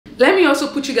Let me also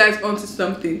put you guys onto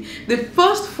something. The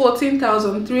first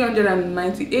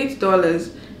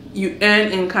 $14,398 you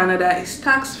earn in Canada is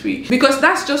tax-free, because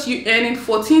that's just you earning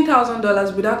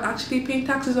 $14,000 without actually paying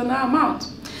taxes on that amount.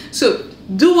 So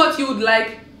do what you would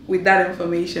like with that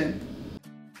information.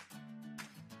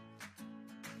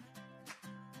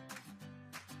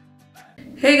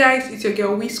 Hey guys, it's your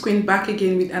girl Wiz Queen back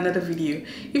again with another video.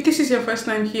 If this is your first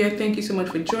time here, thank you so much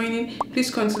for joining.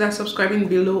 Please consider subscribing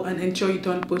below and ensure you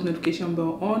turn post notification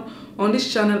bell on. On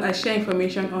this channel, I share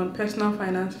information on personal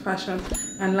finance, fashion,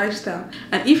 and lifestyle.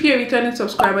 And if you're a returning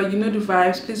subscriber, you know the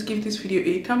vibes. Please give this video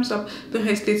a thumbs up. Don't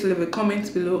hesitate to leave a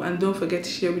comment below, and don't forget to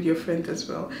share with your friends as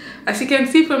well. As you can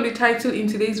see from the title in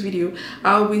today's video,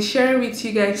 I'll be sharing with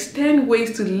you guys 10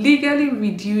 ways to legally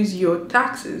reduce your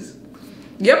taxes.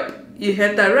 Yep. You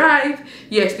heard that right.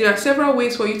 Yes, there are several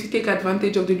ways for you to take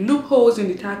advantage of the loopholes in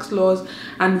the tax laws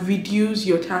and reduce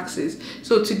your taxes.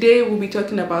 So today we'll be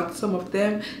talking about some of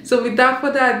them. So without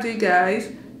further ado,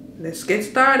 guys, let's get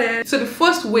started. So the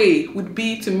first way would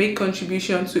be to make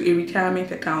contribution to a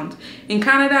retirement account. In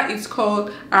Canada, it's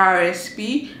called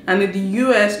RSP, and in the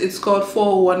US, it's called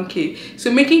 401k. So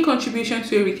making contribution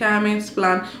to a retirement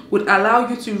plan would allow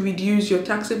you to reduce your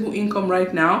taxable income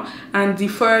right now and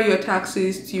defer your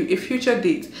taxes to a future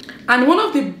date. And one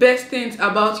of the best things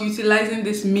about utilizing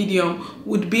this medium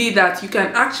would be that you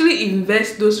can actually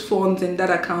invest those funds in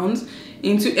that account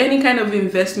into any kind of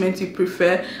investment you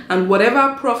prefer, and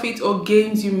whatever profit or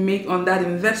gains you make on that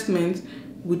investment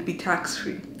would be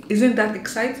tax-free. Isn't that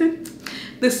exciting?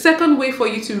 The second way for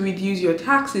you to reduce your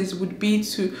taxes would be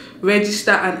to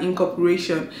register an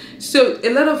incorporation. So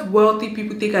a lot of wealthy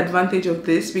people take advantage of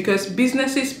this because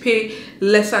businesses pay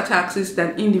lesser taxes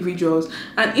than individuals,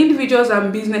 and individuals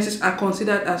and businesses are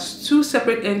considered as two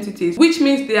separate entities, which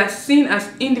means they are seen as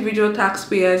individual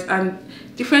taxpayers, and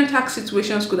different tax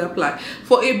situations could apply.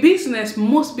 For a business,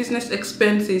 most business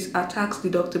expenses are tax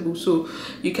deductible. So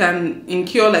you can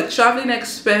incur like traveling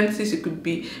expenses, it could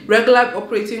be regular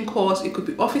operating costs, it could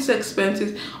be office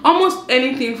expenses. Almost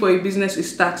anything for a business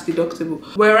is tax deductible.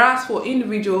 Whereas for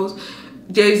individuals,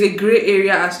 there is a gray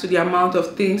area as to the amount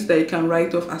of things that you can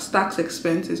write off as tax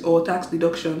expenses or tax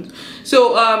deductions.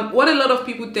 So what a lot of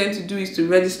people tend to do is to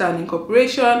register an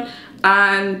incorporation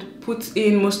and put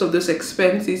in most of those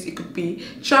expenses. It could be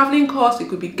traveling costs, it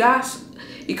could be gas,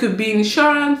 it could be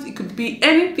insurance, it could be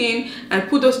anything, and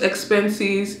put those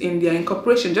expenses in their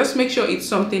incorporation. Just make sure it's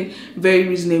something very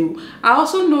reasonable. I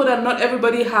also know that not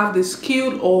everybody have the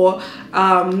skill or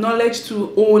knowledge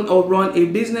to own or run a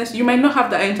business. You might not have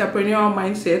the entrepreneurial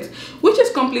mindset, which is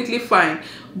completely fine,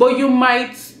 but you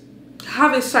might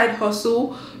have a side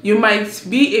hustle, you might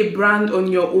be a brand on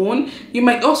your own, you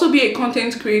might also be a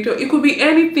content creator. It could be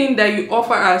anything that you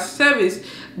offer as service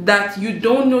that you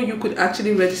don't know you could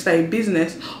actually register a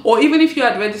business. Or even if you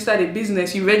had registered a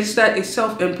business, you registered a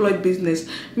self-employed business.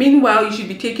 Meanwhile, you should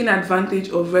be taking advantage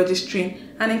of registering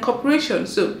an incorporation.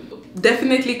 So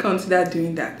definitely consider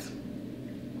doing that.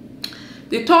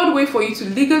 The third way for you to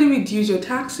legally reduce your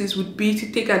taxes would be to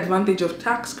take advantage of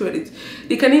tax credits.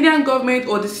 The Canadian government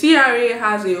or the CRA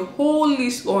has a whole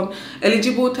list on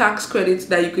eligible tax credits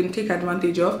that you can take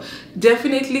advantage of.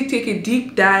 Definitely take a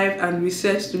deep dive and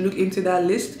research to look into that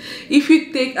list. If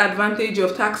you take advantage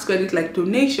of tax credits like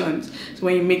donations, so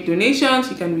when you make donations,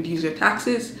 you can reduce your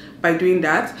taxes by doing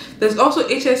that. There's also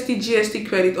HST GST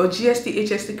credit or GST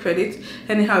HST credit,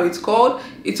 anyhow it's called.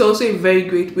 It's also a very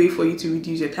great way for you to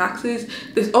reduce your taxes.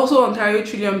 There's also Ontario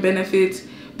Trillium benefits.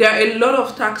 There are a lot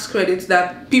of tax credits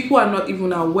that people are not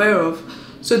even aware of.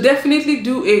 So definitely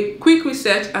do a quick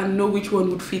research and know which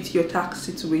one would fit your tax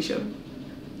situation.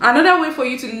 Another way for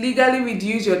you to legally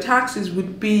reduce your taxes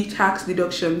would be tax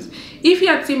deductions. If you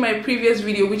had seen my previous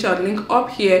video, which I'll link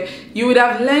up here, you would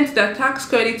have learned that tax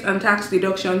credits and tax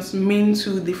deductions mean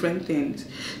two different things.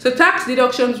 So tax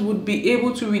deductions would be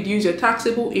able to reduce your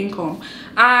taxable income,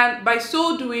 and by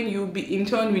so doing, you'll be in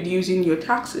turn reducing your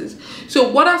taxes. So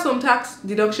what are some tax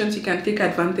deductions you can take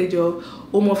advantage of?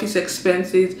 Home office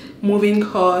expenses, moving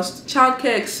costs,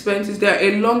 childcare expenses. There are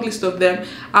a long list of them.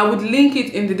 I would link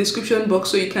it in the description box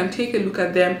so you can take a look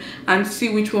at them and see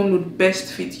which one would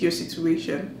best fit your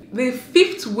situation. The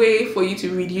fifth way for you to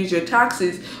reduce your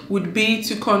taxes would be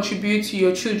to contribute to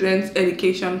your children's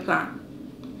education plan.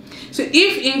 So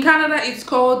if in Canada it's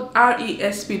called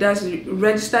RESP, that's the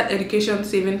Registered Education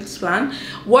Savings Plan,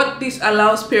 what this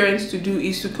allows parents to do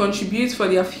is to contribute for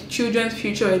their children's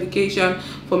future education,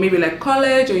 for maybe like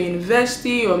college or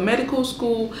university or medical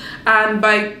school, and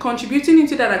by contributing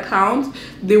into that account,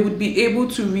 they would be able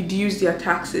to reduce their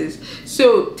taxes.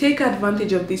 So take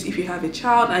advantage of this if you have a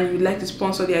child and you'd like to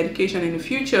sponsor their education in the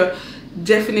future.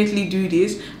 definitely do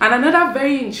this. And another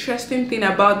very interesting thing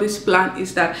about this plan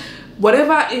is that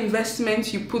whatever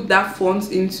investment you put that funds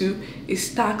into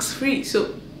is tax-free,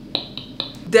 so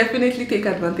definitely take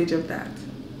advantage of that.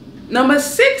 Number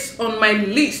 6 on my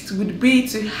list would be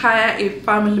to hire a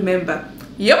family member.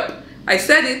 Yep, I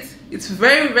said it. It's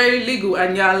very, very legal,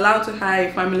 and you're allowed to hire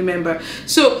a family member.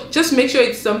 So just make sure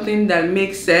it's something that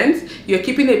makes sense. You're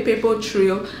keeping a paper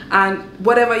trail, and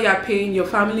whatever you're paying your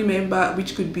family member,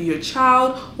 which could be your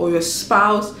child or your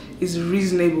spouse, is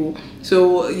reasonable.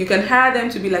 So you can hire them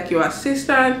to be like your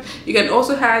assistant. You can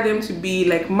also hire them to be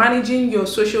like managing your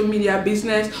social media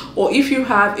business, or if you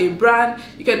have a brand,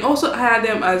 you can also hire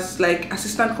them as like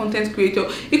assistant content creator.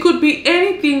 It could be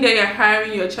anything that you're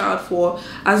hiring your child for,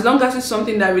 as long as it's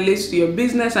something that relates to your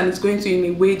business and it's going to in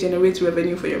a way generate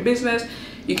revenue for your business.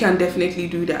 You can definitely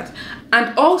do that.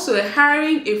 And also,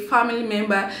 hiring a family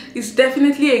member is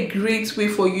definitely a great way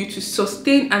for you to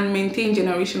sustain and maintain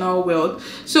generational wealth.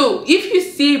 So if you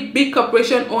see big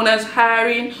corporation owners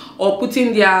hiring or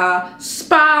putting their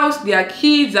spouse, their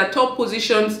kids at top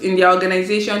positions in their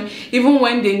organization, even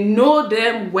when they know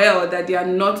them well that they are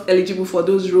not eligible for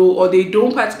those roles or they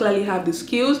don't particularly have the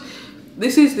skills,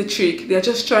 this is the trick. They're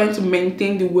just trying to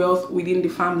maintain the wealth within the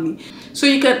family. So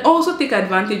you can also take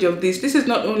advantage of this. This is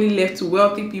not only left to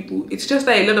wealthy people. It's just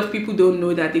that a lot of people don't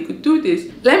know that they could do this.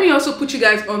 Let me also put you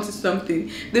guys onto something.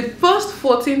 The first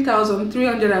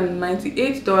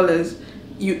 $14,398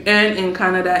 you earn in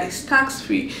Canada is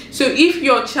tax-free. So if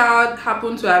your child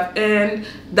happened to have earned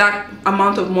that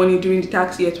amount of money during the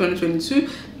tax year 2022,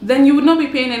 then you would not be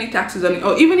paying any taxes on it.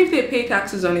 Or even if they pay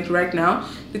taxes on it right now,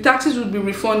 the taxes would be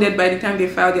refunded by the time they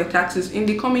file their taxes in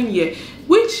the coming year,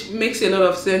 which makes a lot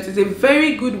of sense. It's a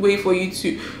very good way for you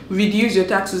to reduce your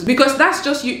taxes, because that's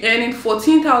just you earning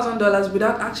 $14,000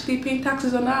 without actually paying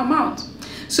taxes on that amount.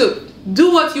 So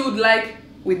do what you would like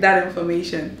with that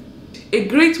information. A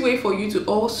great way for you to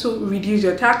also reduce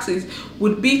your taxes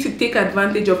would be to take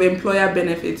advantage of employer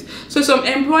benefits. So some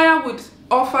employer would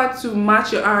offer to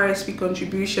match your RSP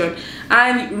contribution,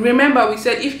 and remember we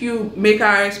said if you make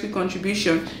RSP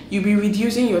contribution, you'll be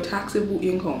reducing your taxable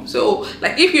income. So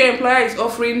like if your employer is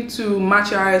offering to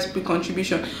match your RSP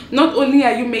contribution, not only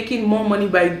are you making more money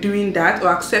by doing that or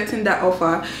accepting that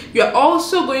offer, you're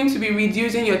also going to be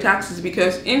reducing your taxes,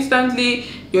 because instantly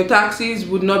your taxes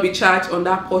would not be charged on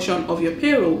that portion of your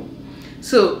payroll.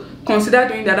 So consider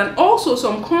doing that. And also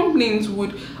some companies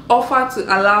would offer to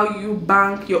allow you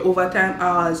bank your overtime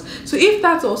hours. So if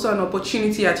that's also an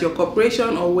opportunity at your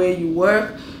corporation or where you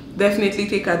work, definitely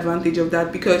take advantage of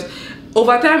that, because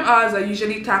overtime hours are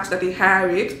usually taxed at a higher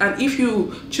rate, and if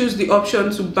you choose the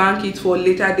option to bank it for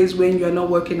later days when you are not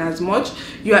working as much,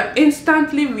 you are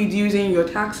instantly reducing your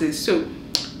taxes. So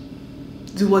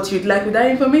do what you'd like with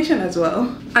that information as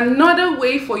well. Another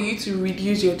way for you to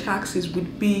reduce your taxes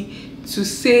would be to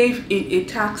save in a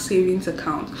tax savings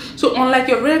account. So unlike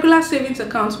your regular savings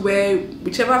account where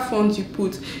whichever funds you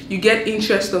put, you get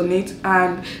interest on it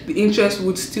and the interest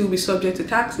would still be subject to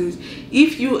taxes,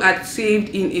 if you had saved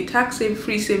in a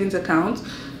tax-free savings account,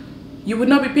 you would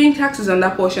not be paying taxes on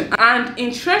that portion. And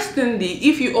interestingly,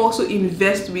 if you also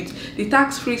invest with the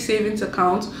tax-free savings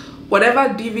account, whatever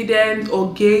dividends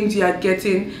or gains you are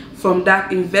getting from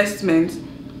that investment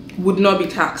would not be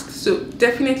taxed. So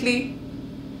definitely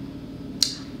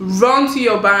run to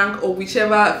your bank or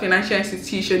whichever financial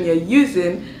institution you're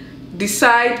using,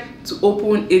 decide to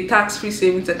open a tax-free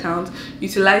savings account.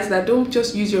 Utilize that. Don't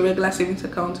just use your regular savings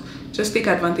account. Just take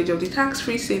advantage of the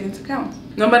tax-free savings account.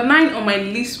 Number 9 on my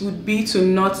list would be to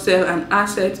not sell an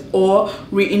asset or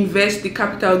reinvest the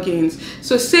capital gains.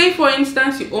 So say for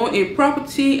instance you own a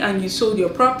property and you sold your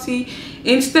property.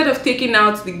 Instead of taking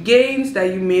out the gains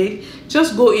that you made,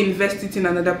 just go invest it in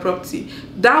another property.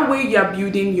 That way you are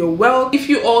building your wealth. If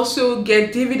you also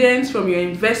get dividends from your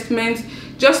investment,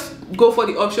 just go for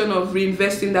the option of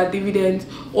reinvesting that dividend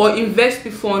or invest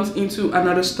the funds into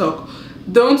another stock.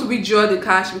 Don't withdraw the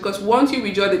cash, because once you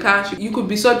withdraw the cash, you could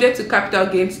be subject to capital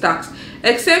gains tax.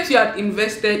 Except you had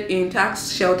invested in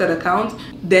tax sheltered account,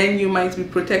 then you might be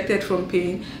protected from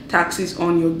paying taxes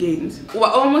on your gains. We're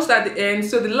almost at the end.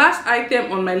 So the last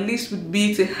item on my list would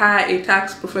be to hire a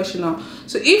tax professional.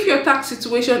 So if your tax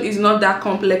situation is not that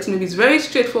complex, maybe it's very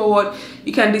straightforward,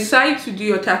 you can decide to do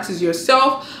your taxes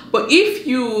yourself. But if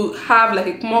you have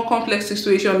like a more complex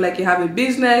situation, like you have a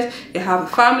business, you have a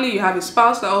family, you have a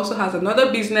spouse that also has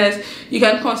another business, you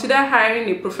can consider hiring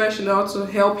a professional to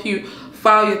help you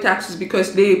file your taxes,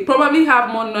 because they probably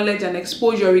have more knowledge and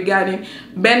exposure regarding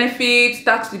benefits,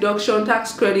 tax deduction,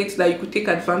 tax credits that you could take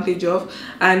advantage of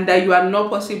and that you are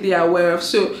not possibly aware of.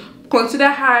 So consider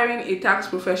hiring a tax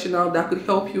professional that could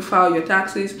help you file your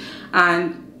taxes,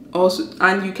 and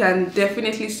you can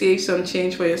definitely save some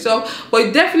change for yourself.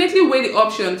 But definitely weigh the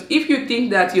options. If you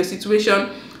think that your situation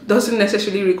doesn't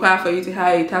necessarily require for you to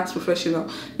hire a tax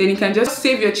professional, then you can just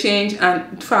save your change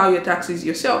and file your taxes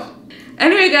yourself.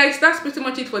 Anyway guys, that's pretty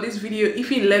much it for this video. If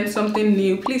you learned something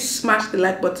new, please smash the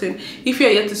like button. If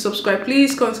you're yet to subscribe,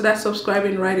 please consider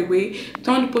subscribing right away.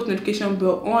 Turn the post notification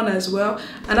bell on as well,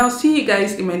 and I'll see you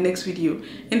guys in my next video.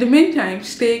 In the meantime,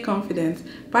 stay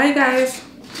confident. Bye guys.